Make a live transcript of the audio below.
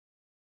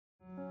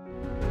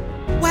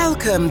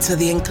Welcome to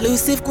the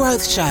Inclusive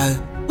Growth Show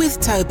with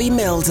Toby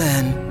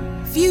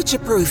Milden.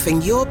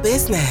 Future-proofing your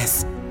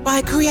business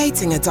by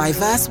creating a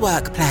diverse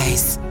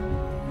workplace.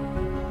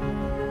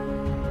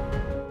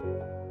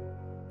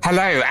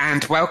 Hello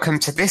and welcome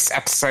to this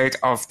episode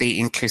of the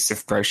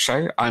Inclusive Growth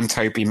Show. I'm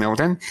Toby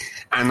Milden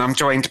and I'm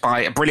joined by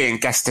a brilliant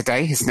guest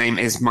today. His name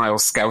is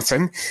Miles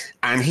Skelton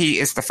and he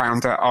is the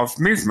founder of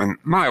Movement.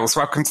 Miles,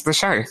 welcome to the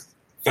show.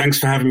 Thanks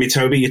for having me,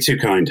 Toby. You're too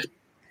kind.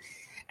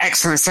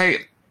 Excellent.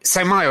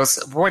 So Miles,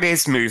 what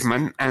is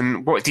Movement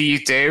and what do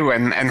you do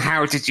and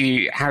how did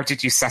you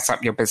set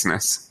up your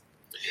business?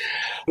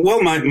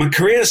 Well, my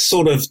career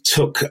sort of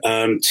took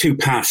two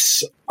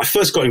paths. I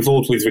first got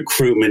involved with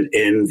recruitment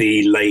in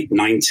the late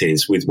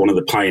 90s with one of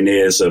the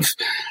pioneers of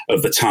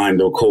the time.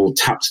 They were called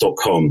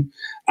Taps.com.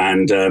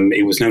 And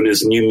it was known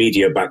as New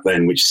Media back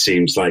then, which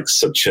seems like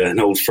such an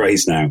old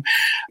phrase now.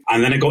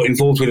 And then I got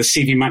involved with a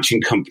CV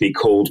matching company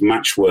called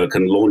Matchwork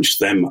and launched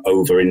them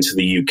over into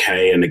the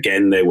UK. And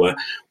again, they were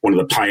one of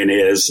the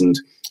pioneers. And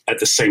at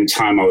the same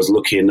time, I was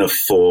lucky enough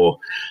for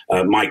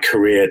my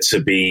career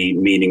to be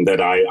meaning that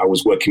I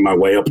was working my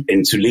way up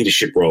into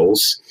leadership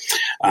roles.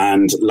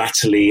 And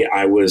latterly,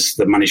 I was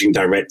the managing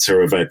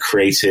director of a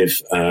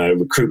creative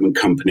recruitment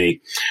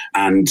company.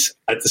 And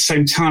at the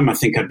same time, I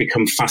think I'd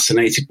become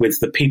fascinated with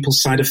the people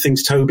side of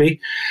things, Toby,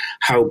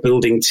 how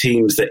building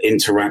teams that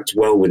interact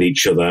well with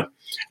each other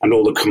and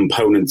all the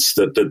components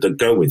that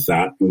go with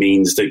that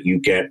means that you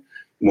get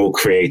more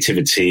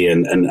creativity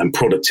and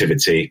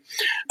productivity,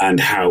 and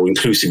how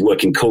inclusive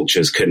working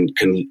cultures can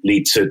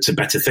lead to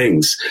better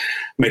things.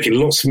 Making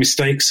lots of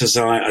mistakes as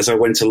I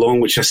went along,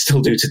 which I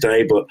still do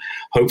today, but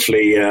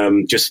hopefully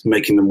just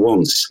making them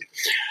once.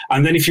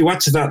 And then if you add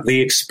to that the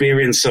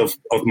experience of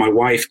my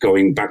wife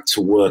going back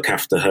to work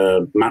after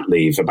her mat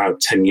leave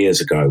about 10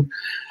 years ago,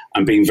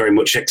 and being very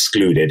much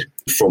excluded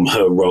from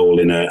her role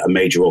in a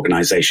major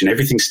organization,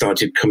 everything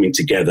started coming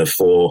together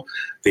for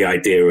the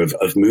idea of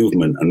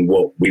movement and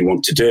what we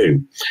want to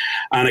do.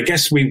 And I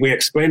guess we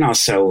explain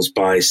ourselves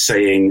by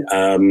saying,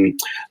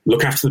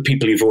 look after the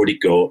people you've already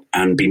got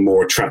and be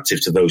more attractive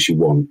to those you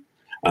want.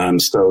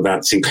 So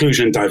that's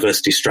inclusion and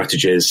diversity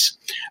strategies,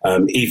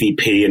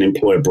 EVP and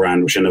employer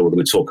brand, which I know we're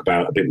going to talk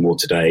about a bit more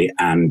today,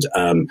 and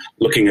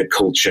looking at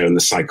culture and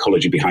the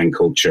psychology behind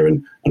culture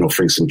and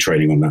offering some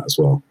training on that as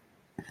well.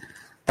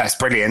 That's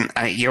brilliant.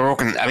 Your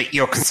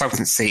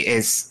consultancy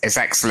is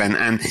excellent.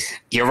 And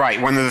you're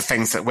right. One of the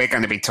things that we're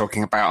going to be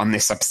talking about on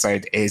this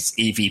episode is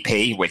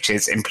EVP, which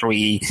is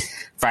Employee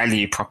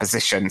Value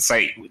Proposition.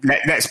 So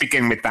let's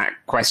begin with that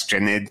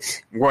question.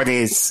 What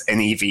is an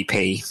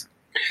EVP?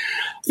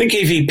 I think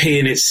EVP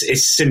in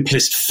its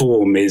simplest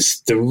form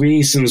is the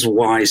reasons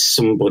why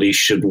somebody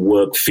should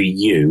work for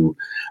you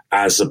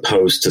as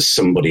opposed to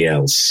somebody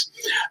else.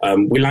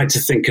 We like to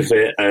think of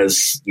it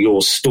as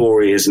your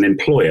story as an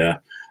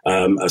employer,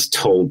 as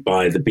told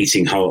by the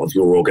beating heart of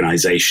your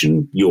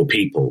organization, your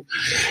people.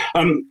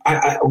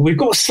 We've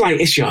got a slight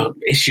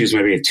issues,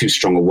 maybe too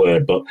strong a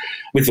word, but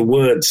with the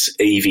words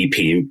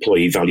EVP,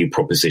 Employee Value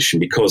Proposition,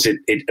 because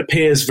it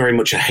appears very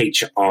much a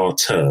HR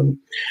term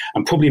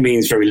and probably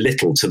means very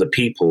little to the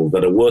people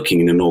that are working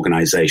in an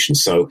organization.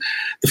 So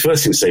the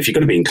first thing to say, if you're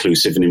going to be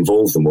inclusive and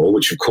involve them all,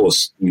 which of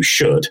course you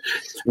should,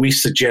 we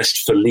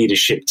suggest for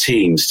leadership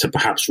teams to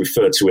perhaps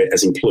refer to it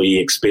as employee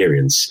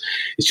experience.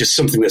 It's just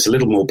something that's a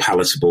little more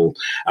palatable.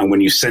 And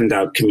when you send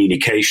out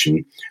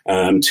communication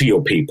to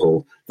your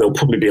people, they'll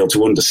probably be able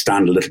to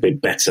understand a little bit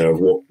better of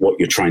what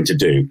you're trying to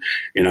do.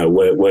 You know,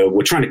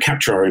 we're trying to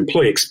capture our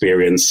employee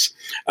experience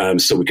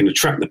so we can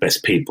attract the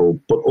best people,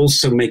 but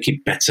also make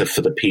it better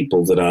for the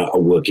people that are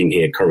working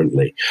here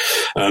currently.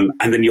 And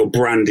then your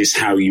brand is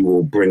how you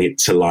will bring it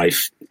to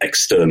life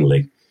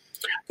externally.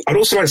 I'd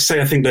also like to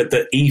say, I think that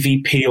the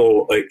EVP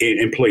or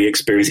employee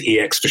experience,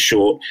 EX for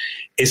short,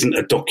 isn't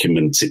a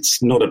document.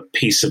 It's not a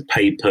piece of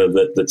paper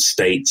that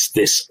states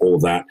this or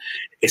that.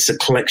 It's a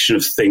collection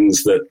of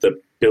things that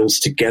builds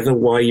together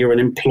why you're an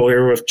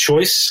employer of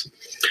choice.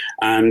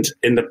 And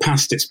in the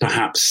past, it's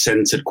perhaps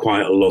centered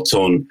quite a lot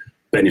on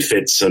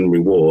benefits and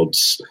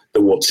rewards,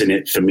 the what's in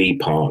it for me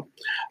part.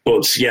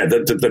 But yeah,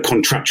 the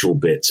contractual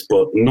bits,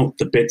 but not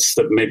the bits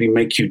that maybe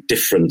make you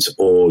different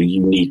or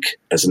unique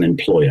as an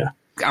employer.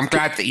 I'm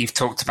glad that you've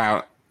talked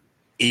about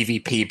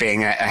EVP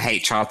being a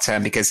HR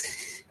term, because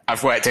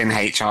I've worked in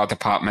HR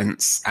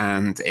departments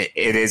and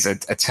it is a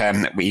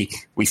term that we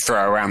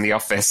throw around the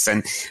office.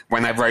 And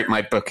when I wrote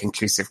my book,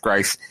 Inclusive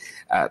Growth,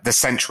 the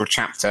central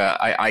chapter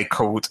I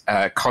called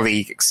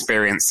Colleague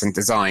Experience and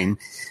Design.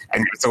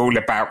 And it was all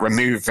about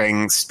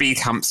removing speed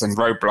humps and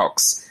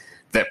roadblocks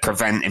that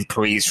prevent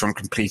employees from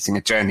completing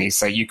a journey.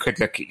 So you could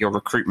look at your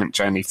recruitment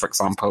journey, for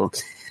example,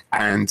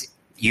 and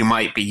you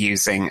might be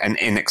using an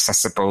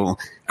inaccessible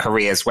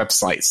careers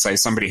website. So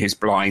somebody who's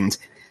blind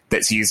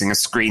that's using a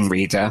screen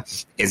reader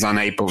is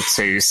unable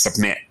to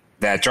submit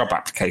their job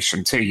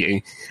application to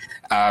you.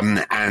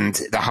 And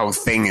the whole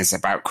thing is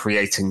about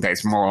creating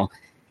those more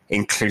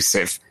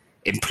inclusive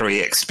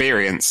employee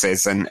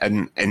experiences. And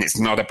it's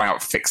not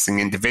about fixing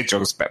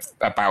individuals, but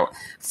about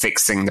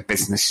fixing the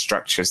business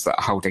structures that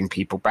are holding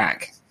people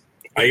back.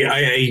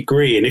 I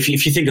agree. And if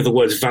you think of the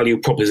words value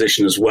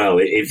proposition as well,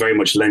 it very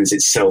much lends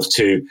itself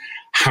to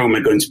how am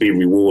I going to be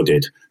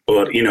rewarded?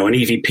 But, an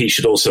EVP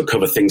should also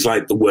cover things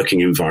like the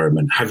working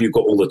environment. Have you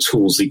got all the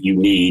tools that you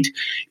need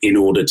in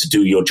order to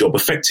do your job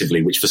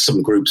effectively, which for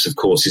some groups, of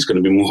course, is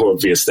going to be more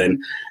obvious than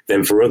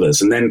for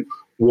others. And then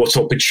what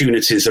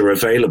opportunities are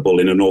available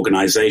in an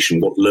organization?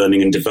 What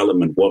learning and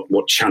development?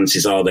 What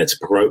chances are there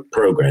to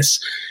progress?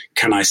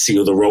 Can I see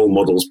other role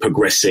models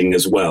progressing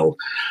as well?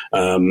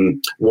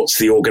 What's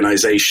the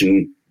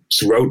organization's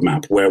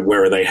roadmap?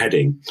 Where are they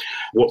heading?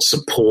 What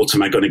support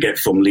am I going to get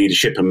from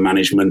leadership and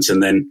management?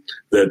 And then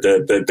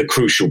the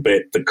crucial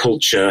bit, the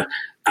culture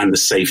and the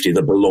safety,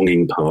 the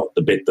belonging part,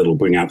 the bit that'll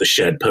bring out the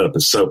shared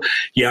purpose. So,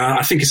 yeah,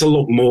 I think it's a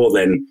lot more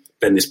than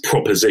this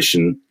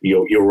proposition.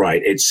 You're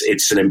right.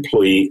 It's an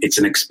employee. It's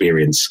an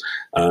experience.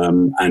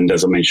 And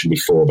as I mentioned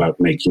before, about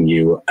making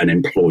you an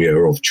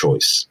employer of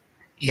choice.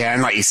 Yeah,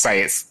 and like you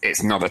say,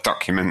 it's not a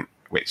document,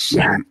 which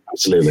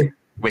absolutely,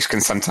 which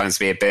can sometimes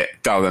be a bit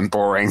dull and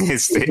boring.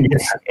 It's the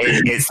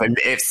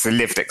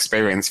lived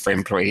experience for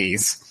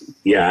employees.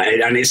 Yeah,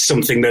 and it's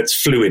something that's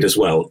fluid as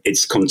well.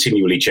 It's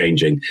continually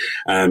changing.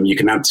 You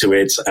can add to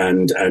it,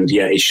 and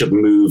it should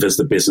move as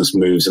the business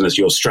moves, and as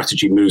your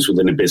strategy moves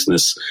within a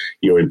business,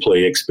 your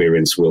employee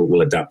experience will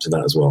adapt to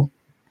that as well.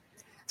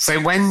 So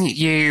when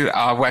you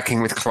are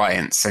working with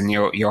clients and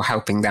you're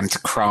helping them to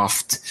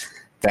craft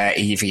their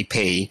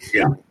EVP,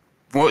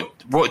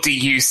 what do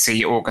you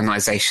see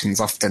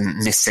organizations often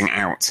missing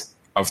out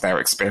of their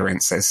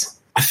experiences?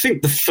 I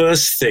think the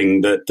first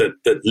thing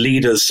that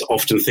leaders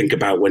often think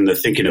about when they're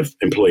thinking of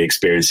employee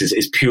experiences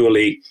is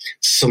purely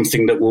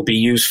something that will be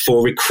used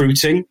for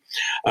recruiting.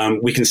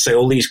 We can say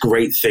all these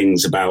great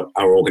things about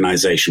our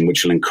organization,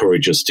 which will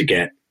encourage us to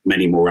get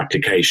many more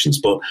applications,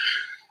 but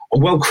a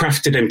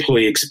well-crafted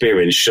employee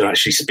experience should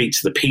actually speak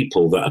to the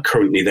people that are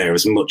currently there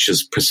as much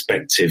as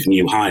prospective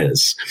new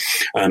hires.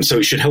 So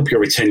it should help your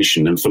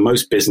retention. And for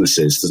most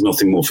businesses, there's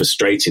nothing more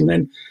frustrating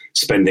than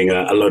spending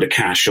a load of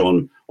cash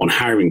on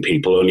hiring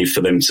people only for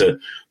them to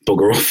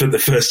bugger off at the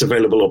first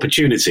available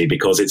opportunity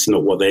because it's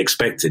not what they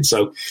expected.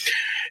 So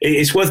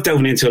it's worth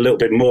delving into a little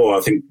bit more.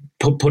 I think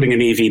putting an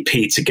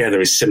EVP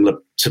together is similar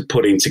to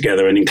putting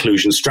together an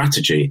inclusion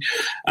strategy.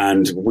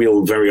 And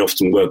we'll very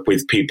often work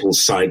with people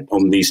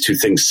on these two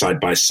things side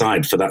by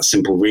side for that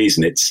simple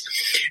reason.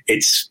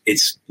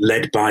 It's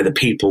led by the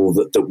people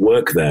that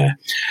work there.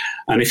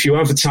 And if you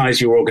advertise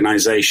your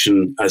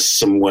organization as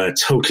somewhere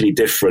totally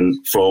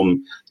different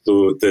from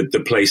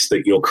the place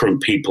that your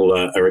current people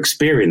are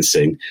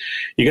experiencing,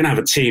 you're going to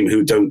have a team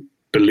who don't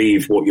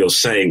believe what you're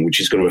saying, which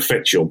is going to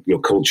affect your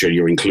culture,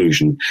 your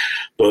inclusion.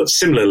 But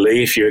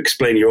similarly, if you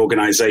explain your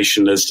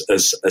organization as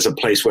a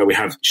place where we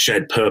have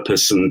shared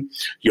purpose and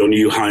your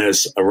new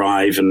hires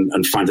arrive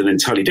and find an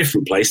entirely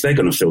different place, they're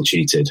going to feel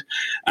cheated.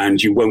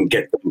 And you won't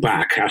get them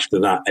back after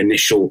that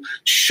initial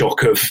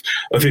shock of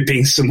it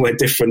being somewhere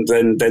different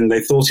than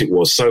they thought it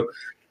was. So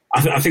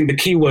I think the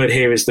key word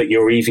here is that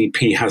your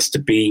EVP has to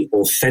be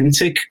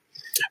authentic.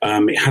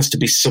 It has to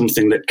be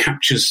something that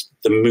captures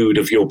the mood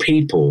of your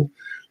people,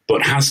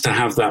 but has to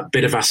have that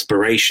bit of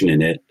aspiration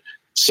in it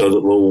so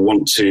that they'll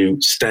want to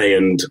stay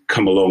and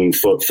come along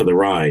for the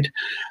ride.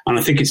 And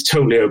I think it's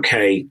totally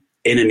okay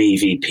in an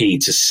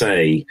EVP to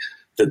say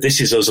that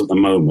this is us at the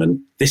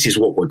moment, this is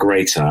what we're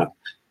great at,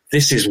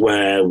 this is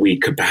where we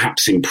could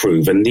perhaps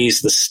improve, and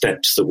these are the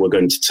steps that we're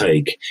going to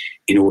take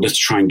in order to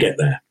try and get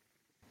there.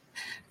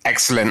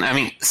 Excellent. I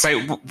mean, so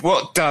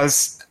what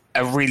does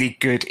a really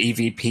good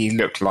EVP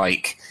look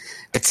like,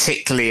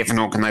 particularly if an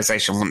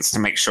organization wants to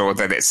make sure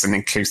that it's an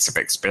inclusive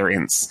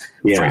experience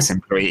for its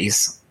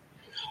employees?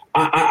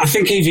 I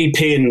think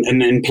EVP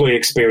and employee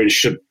experience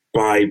should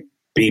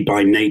be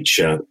by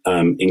nature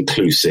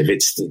inclusive.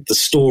 It's the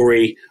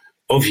story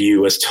of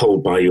you as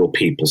told by your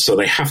people. So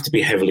they have to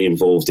be heavily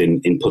involved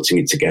in putting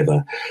it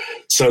together.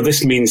 So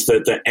this means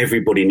that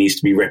everybody needs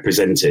to be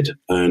represented.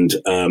 And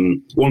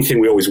one thing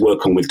we always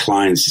work on with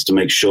clients is to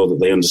make sure that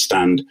they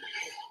understand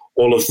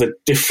all of the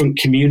different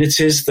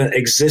communities that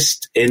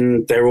exist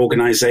in their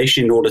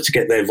organization in order to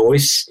get their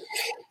voice.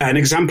 An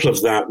example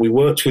of that, we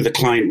worked with a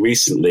client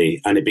recently,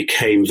 and it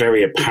became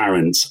very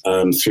apparent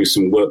through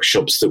some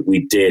workshops that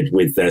we did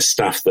with their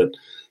staff that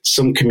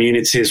some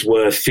communities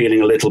were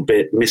feeling a little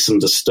bit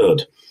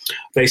misunderstood.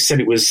 They said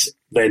it was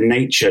their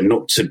nature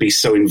not to be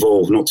so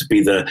involved, not to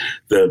be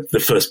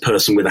the first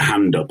person with a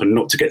hand up, and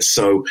not to get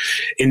so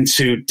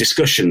into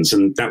discussions.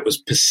 And that was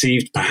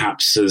perceived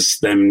perhaps as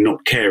them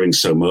not caring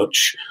so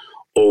much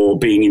or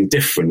being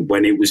indifferent,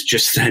 when it was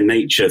just their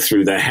nature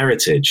through their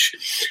heritage.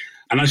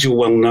 And as you'll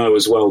well know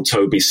as well,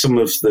 Toby, some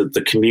of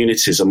the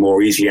communities are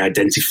more easily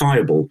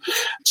identifiable.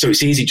 So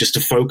it's easy just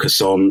to focus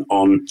on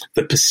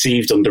the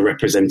perceived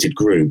underrepresented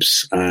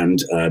groups and,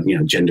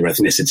 gender,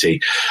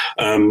 ethnicity,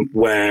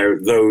 where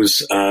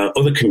those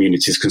other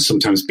communities can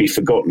sometimes be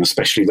forgotten,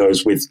 especially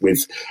those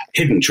with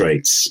hidden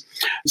traits.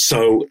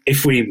 So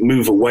if we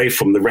move away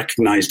from the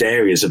recognized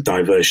areas of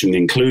diversity and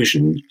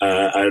inclusion,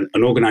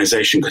 an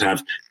organization could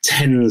have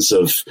tens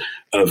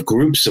of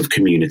groups of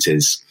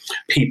communities,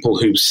 people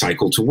who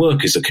cycle to work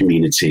work is a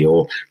community,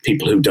 or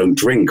people who don't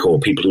drink, or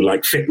people who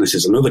like fitness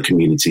is another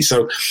community.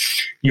 So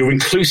your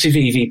inclusive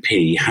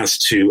EVP has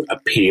to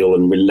appeal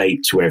and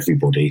relate to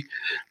everybody.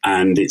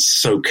 And it's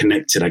so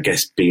connected, I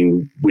guess,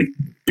 being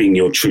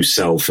your true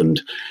self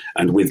and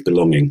with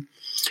belonging.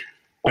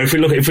 If we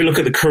look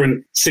at the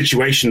current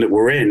situation that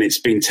we're in, it's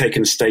been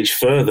taken a stage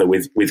further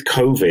with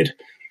COVID,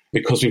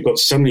 because we've got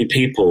so many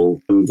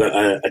people that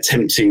are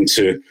attempting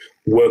to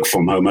work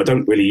from home. I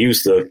don't really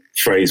use the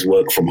phrase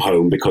work from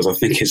home, because I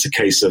think it's a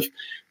case of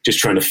just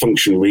trying to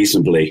function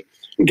reasonably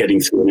and getting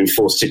through an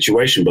enforced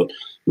situation. But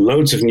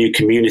loads of new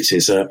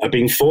communities are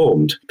being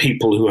formed.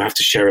 People who have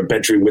to share a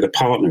bedroom with a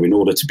partner in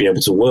order to be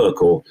able to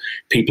work, or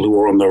people who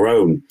are on their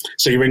own.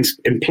 So your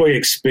employee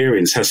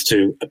experience has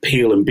to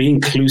appeal and be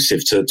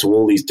inclusive to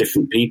all these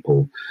different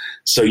people,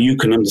 so you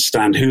can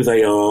understand who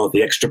they are,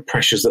 the extra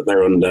pressures that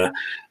they're under,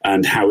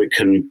 and how it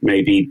can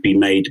maybe be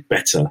made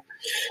better.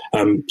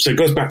 So it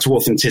goes back to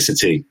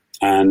authenticity,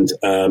 and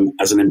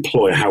as an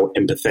employer, how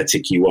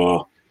empathetic you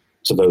are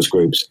to those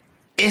groups.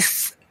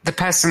 If the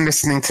person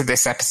listening to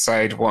this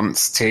episode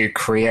wants to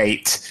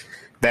create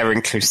their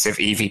inclusive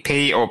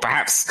EVP, or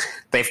perhaps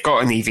they've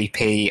got an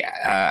EVP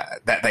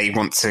that they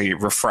want to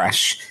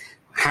refresh,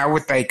 how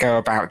would they go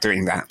about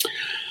doing that?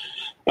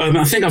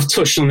 I think I've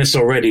touched on this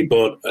already,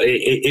 but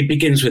it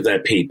begins with their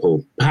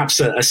people. Perhaps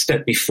a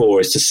step before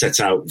is to set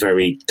out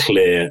very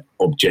clear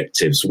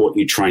objectives, what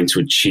you're trying to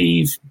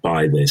achieve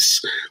by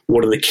this.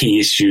 What are the key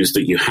issues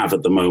that you have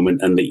at the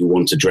moment and that you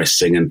want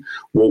addressing, and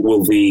what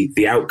will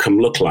the outcome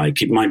look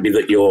like? It might be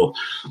that you're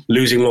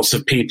losing lots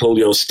of people,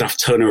 your staff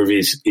turnover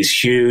is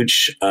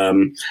huge. Are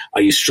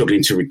you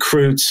struggling to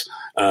recruit?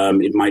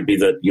 It might be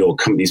that your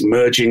company's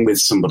merging with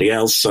somebody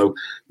else. So,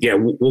 yeah,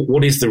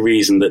 what is the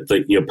reason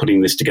that you're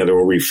putting this together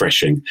or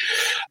refreshing?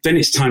 Then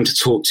it's time to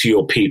talk to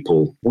your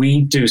people.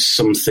 We do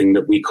something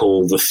that we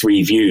call the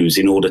 3 views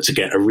in order to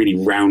get a really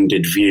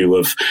rounded view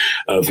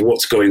of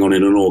what's going on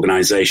in an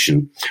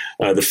organization.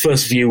 The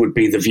first view would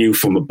be the view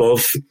from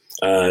above.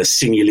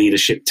 Senior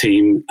leadership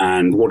team,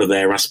 and what are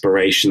their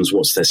aspirations,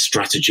 what's their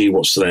strategy,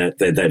 what's their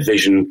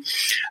vision,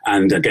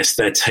 and I guess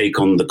their take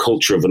on the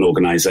culture of an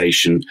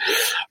organization.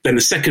 Then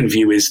the second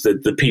view is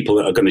the people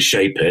that are going to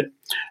shape it.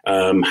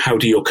 How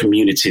do your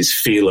communities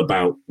feel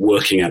about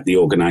working at the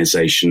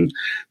organization?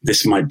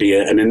 This might be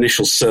an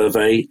initial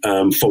survey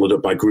followed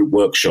up by group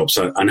workshops.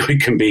 I know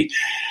it can be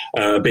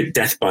a bit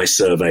death by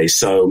survey.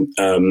 So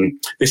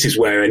this is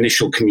where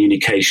initial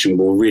communication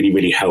will really,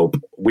 really help.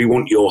 We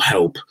want your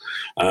help.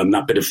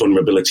 That bit of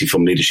vulnerability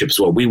from leadership as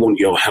well. We want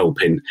your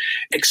help in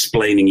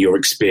explaining your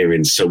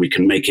experience so we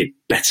can make it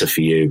better for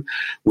you.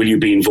 Will you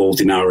be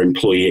involved in our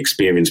employee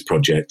experience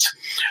project?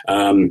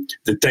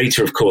 The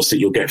data, of course, that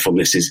you'll get from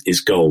this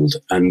is gold.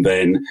 And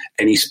then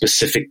any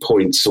specific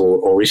points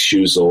or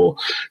issues or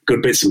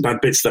good bits and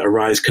bad bits that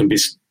arise can be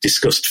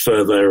discussed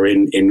further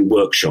in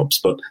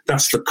workshops. But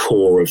that's the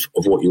core of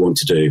what you want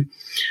to do.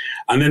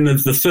 And then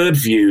the third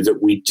view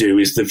that we do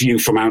is the view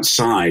from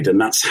outside, and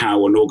that's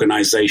how an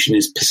organization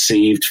is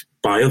perceived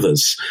by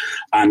others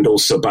and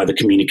also by the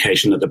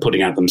communication that they're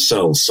putting out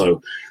themselves.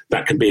 So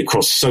that can be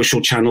across social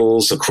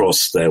channels,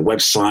 across their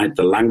website,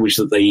 the language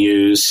that they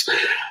use.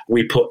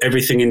 We put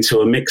everything into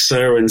a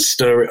mixer and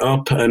stir it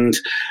up and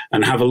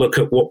have a look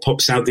at what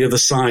pops out the other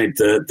side,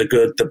 the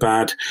good, the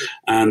bad,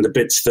 and the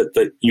bits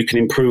that you can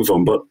improve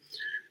on. But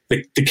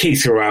the key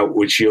throughout,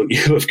 which you'll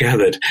have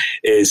gathered,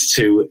 is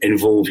to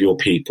involve your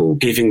people,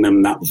 giving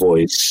them that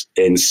voice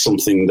in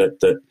something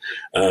that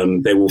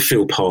they will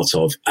feel part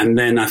of. And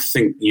then I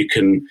think you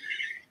can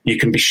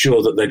be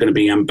sure that they're going to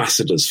be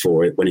ambassadors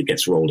for it when it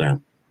gets rolled out.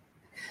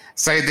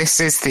 So this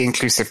is the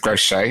Inclusive Growth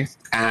Show,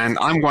 and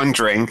I'm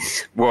wondering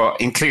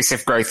what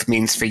inclusive growth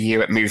means for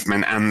you at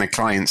Movement and the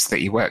clients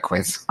that you work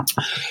with.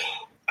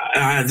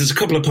 There's a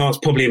couple of parts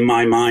probably in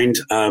my mind.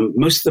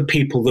 Most of the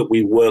people that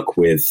we work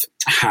with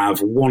have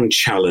one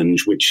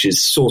challenge, which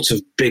is sort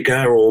of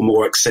bigger or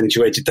more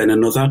accentuated than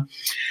another.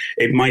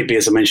 It might be,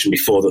 as I mentioned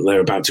before, that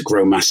they're about to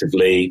grow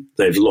massively.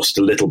 They've lost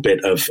a little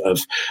bit of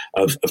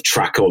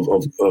track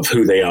of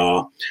who they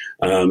are,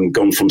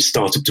 gone from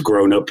startup to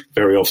grown up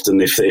very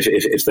often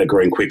if they're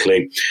growing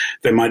quickly.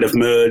 They might have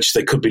merged.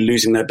 They could be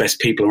losing their best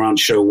people around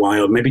sure why,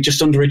 or maybe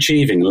just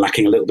underachieving,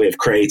 lacking a little bit of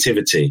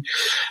creativity.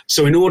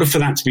 So in order for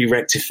that to be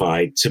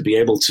rectified, to be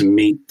able to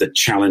meet the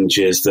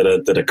challenges that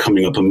are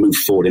coming up and move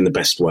forward in the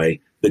best way,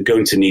 they're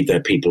going to need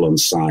their people on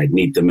side,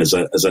 need them as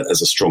a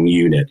strong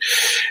unit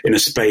in a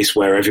space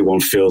where everyone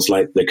feels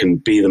like they can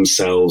be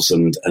themselves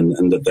and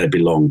that they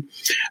belong,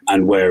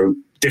 and where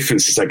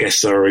differences, I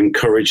guess, are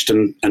encouraged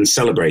and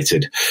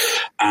celebrated,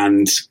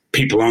 and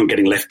people aren't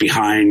getting left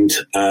behind.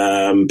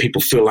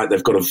 People feel like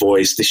they've got a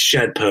voice, this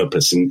shared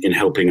purpose in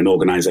helping an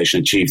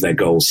organization achieve their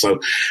goals. So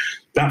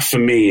that for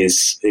me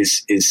is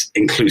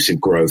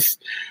inclusive growth.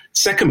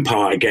 Second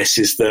part, I guess,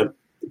 is the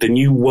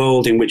new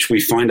world in which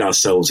we find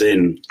ourselves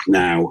in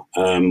now,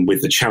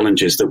 with the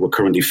challenges that we're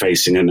currently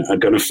facing and are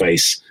going to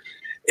face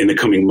in the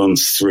coming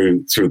months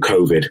through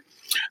COVID.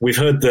 we've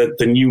heard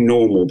the new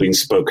normal being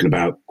spoken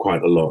about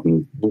quite a lot.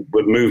 And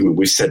with Movement,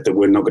 we've said that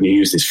we're not going to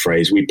use this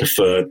phrase. We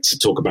prefer to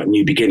talk about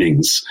new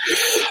beginnings.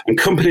 And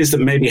companies that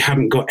maybe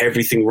haven't got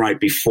everything right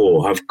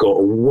before have got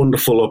a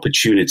wonderful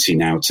opportunity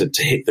now to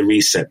hit the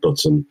reset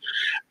button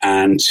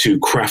and to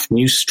craft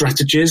new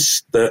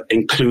strategies that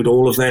include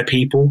all of their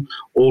people,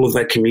 all of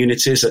their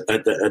communities at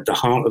the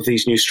heart of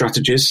these new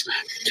strategies.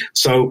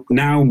 So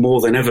now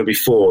more than ever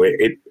before,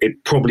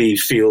 it probably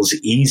feels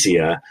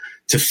easier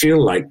to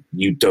feel like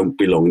you don't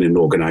belong in an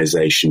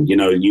organization. You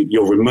know,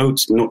 you're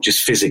remote, not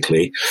just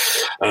physically.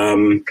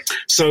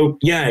 So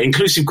yeah,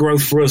 inclusive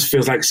growth for us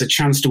feels like it's a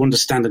chance to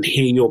understand and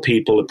hear your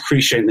people,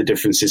 appreciating the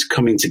differences,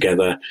 coming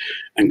together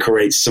and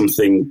create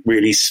something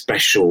really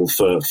special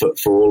for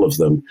all of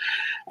them.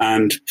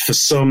 And for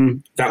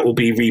some, that will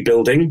be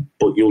rebuilding,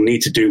 but you'll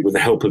need to do it with the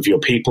help of your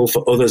people.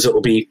 For others, it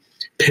will be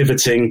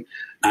pivoting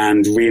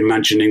and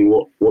reimagining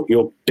what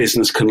your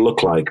business can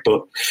look like.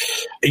 But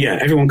yeah,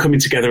 everyone coming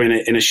together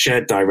in a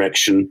shared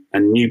direction,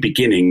 and new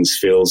beginnings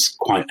feels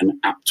quite an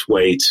apt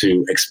way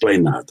to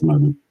explain that at the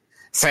moment.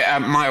 So,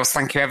 Miles,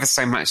 thank you ever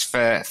so much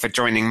for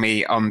joining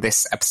me on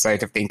this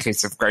episode of the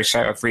Inclusive Growth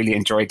Show. I've really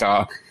enjoyed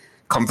our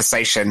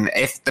conversation.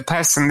 If the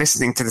person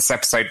listening to this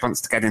episode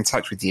wants to get in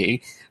touch with you,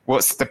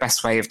 what's the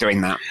best way of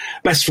doing that?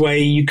 Best way,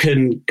 you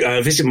can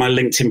visit my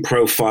LinkedIn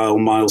profile,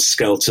 Miles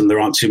Skelton.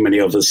 There aren't too many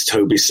others,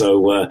 Toby,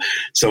 so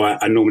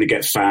I normally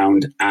get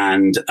found.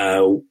 And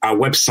our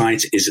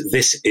website is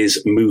This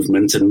Is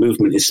Movement, and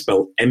movement is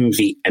spelled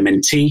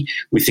MVMNT.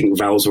 We think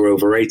vowels are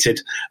overrated,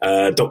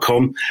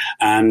 .com.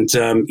 And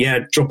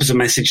drop us a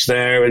message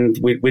there, and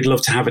we'd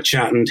love to have a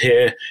chat and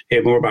hear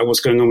more about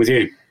what's going on with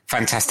you.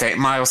 Fantastic.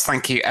 Miles,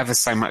 thank you ever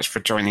so much for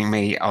joining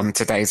me on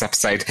today's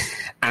episode.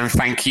 And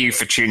thank you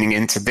for tuning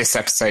in to this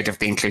episode of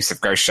the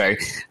Inclusive Growth Show.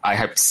 I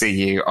hope to see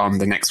you on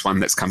the next one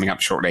that's coming up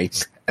shortly.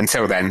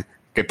 Until then,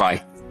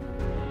 goodbye.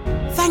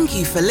 Thank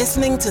you for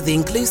listening to the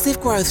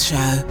Inclusive Growth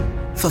Show.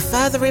 For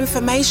further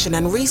information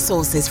and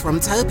resources from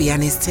Toby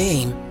and his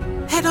team,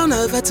 head on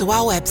over to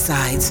our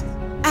website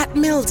at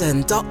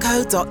milden.co.uk.